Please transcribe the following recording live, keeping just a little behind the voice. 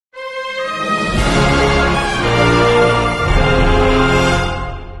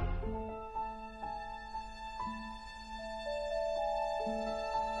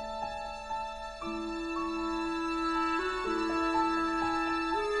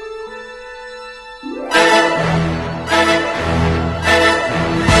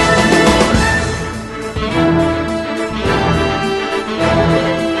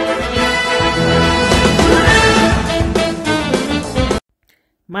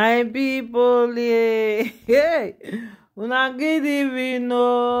My people, hey, una good evening.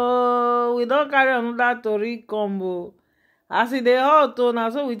 No, we don't carry another tori combo. As e dey hot o, na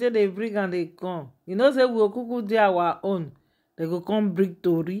so we take dey bring and dey come. You know say we go kuku dey our own. They go come bring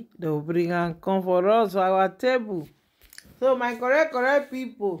tori. They go bring and come for us for our table. So my correct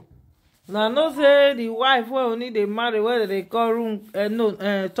people, na know say the wife wey Ooni dey marry, wey dey call room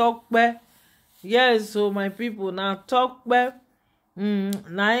Tope. Yes, so my people, na Tope.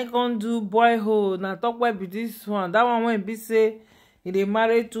 Na him come do boyhood. Na Tope be this one. That one when be say he dey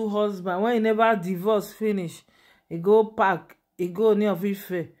marry two husbands. When he never divorce finish, he go pack, he go OONI of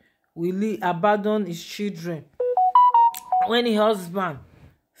Ife, will abandon his children. When his husband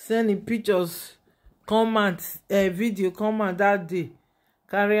send him pictures, comment, video comment that day,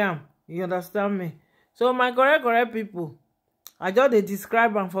 carry am. You understand me? So my correct people, I just dey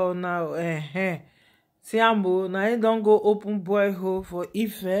describe am for now. See am o, na him don go open boyhole for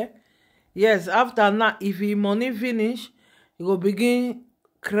Ife. Yes, after now, if him money finish, he go begin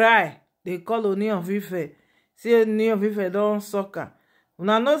cry. They call OONI of Ife. See, OONI of Ife don sucker.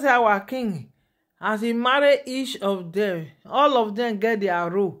 Una know say our king, as he marry each of them, all of them get their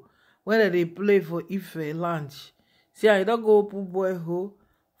role when they play for Ife land. See, I don't go open boyhole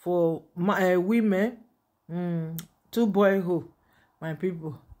for women. Two boyhole, my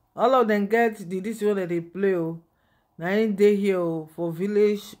people. All of them get this one that they play. Now him dey here for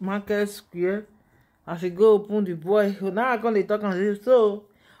village market square. As he go open the boyhole, now I come dey talk and say, so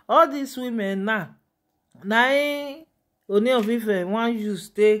all these women now him OONI of Ife wan use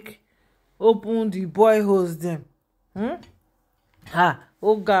take open the boyholes them.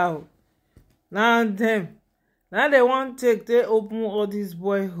 God, now them, now they want take open all these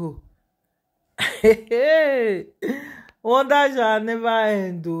boyhole. Wonder shall never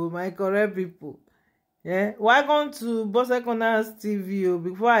end o, my correct people. Yeah, welcome to Bose Corners TV.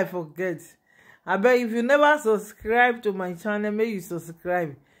 Before I forget, abeg, if you never subscribe to my channel, make you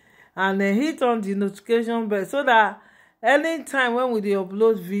subscribe and hit on the notification bell so that anytime when we dey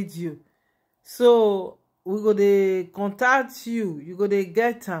upload video, so we go dey contact you, you go dey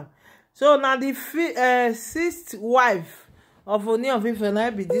get am. So na the 6th wife of OONI of Ife na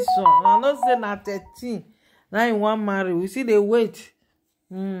be this one. I know say na 13 na him wan marry. We see dey wait.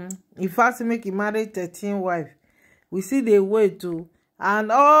 He first make him marry 13 wife. We see dey wait too, and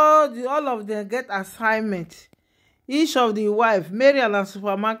all of them get assignment. Each of the wife, Mary and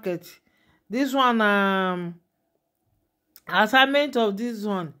supermarket. This one assignment of this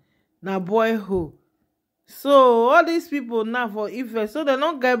one na boyhood. So all these people now for Ife, so they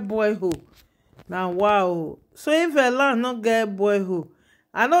don't get boyhood. Now wow. So Ife land not get boyhood.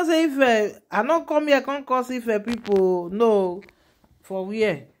 I don't say Ife, I don't come here come cause Ife people. No, for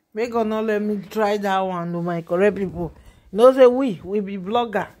where? Make God not let me try that one. No, my correct people. You know say we be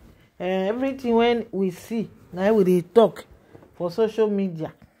blogger. Everything when we see, now we dey talk for social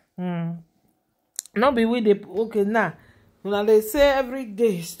media. Not be we dey okay now. Now they say every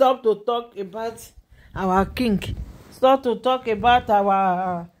day, stop to talk about our king. Stop to talk about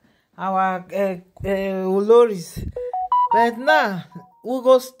our Oloris. But now we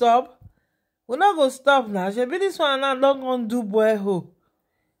go stop. We not go stop now. Shebi this one now don't go do boyhole.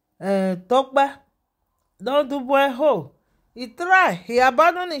 Tope don't do boyhole. He try. He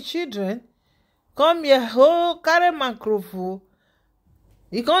abandon his children. Come here, carry microphone.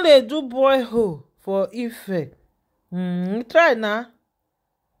 He can't dey do boyhole for Ife. He try now.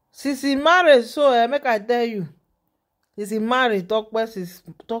 Since he married, so make I tell you. Since he married, Tope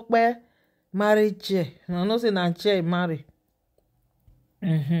married chair. I know say na chair he marry.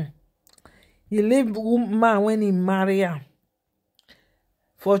 He leave man when he marry am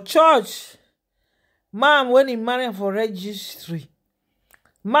for church. Man when he marry am for registry.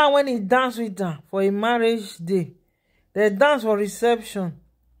 Man when he dance with am for a marriage day. They dance for reception.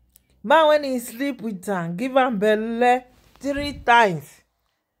 Man when he sleep with am, give am belle 3 times.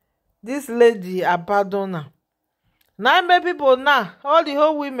 This lady abandon her. Now many people now, all the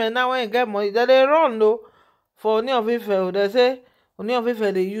whole women now when you get money, they run no for OONI of Ife. They say OONI of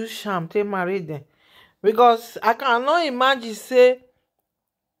Ife they use sham to marry them. Because I cannot imagine say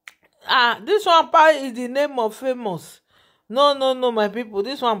this one part is the name of famous. No, my people,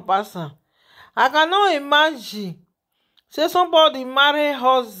 this one person. I cannot imagine say somebody marry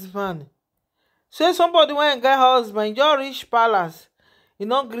husband. Say somebody when get husband, just reach palace. He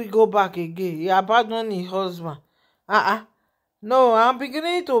not gree go back again. He abandon his husband. No, I'm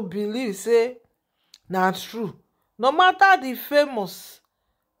beginning to believe say na true. No matter the famous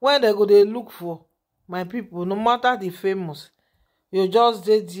when they go they look for, my people, no matter the famous, you just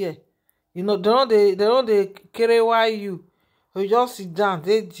dey there. You know, they don't they carry why you you just sit down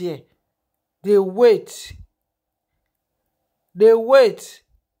dey there dey wait dey wait.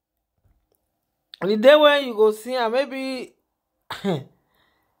 The day when you go see am, maybe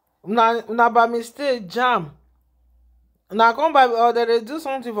una by mistake jam, una come by, or dem dey do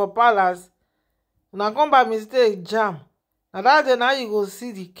something for palace, una come by mistake jam, na that day na you go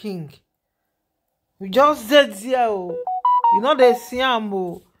see the king. You just dey there o, you no dey see am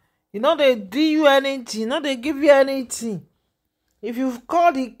o, you no dey do you anything, no dey give you anything. If you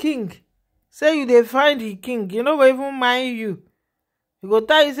call the king say you dey find the king, you no go even mind you. You go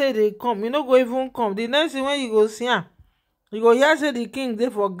tell you say e dey come, you no go even come. The next thing when you go see am, you go hear say the king dey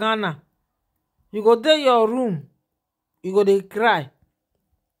for Ghana. You go dey your room, you go dey cry.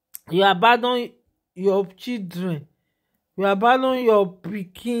 You abandon your children, you abandon your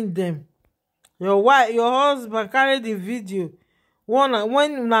pikin dem, your wife, your husband carry the video. When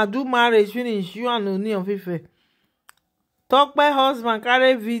una do marriage finish, you and OONI of Ife, Tope husband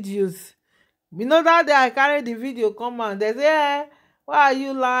carry videos. You know that day I carry the video come out, they say why are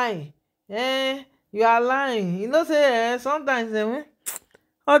you lying? You are lying. You know say sometimes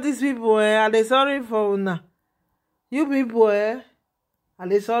all these people are they sorry for una. You people are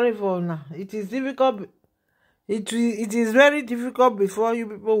they sorry for una. It is difficult. It is very difficult before you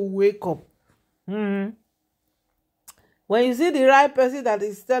people will wake up. When you see the right person that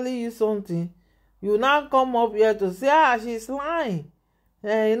is telling you something, you now come up here to say she's lying.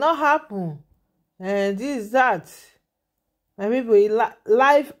 It not happen. This that. And people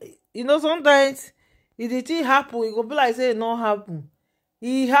life, sometimes if the thing happen, it go be like say it not happen.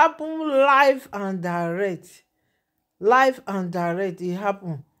 It happen live and direct. Live and direct, it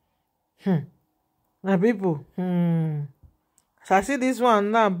happen. My people, so I see this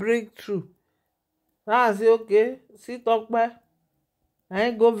one now breakthrough. Now I say okay, see Tope, I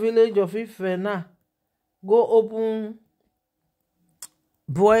ain't go village of Ife now. Go open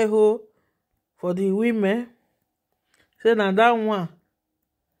boyhole for the women. Say na that one.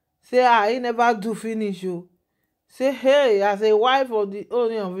 Say he never do finish o. Say hey, as a wife of the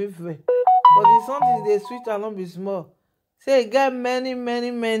OONI of Ife, but the something dey sweet and not be small. Say he get many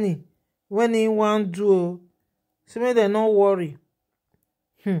when he wan do o. Say make dem no worry.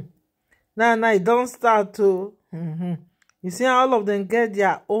 Now e don start o. You see all of them get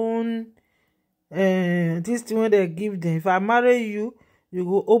their own this thing wey dem give them. If I marry you, you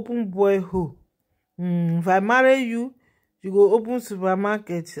go open boyhole. If I marry you, you go open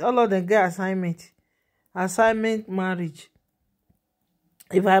supermarket. All of them get assignment marriage.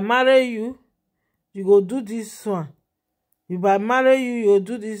 If I marry you, you go do this one. If I marry you, you go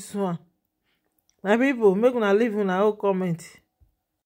do this one. My people, make una leave una own comment.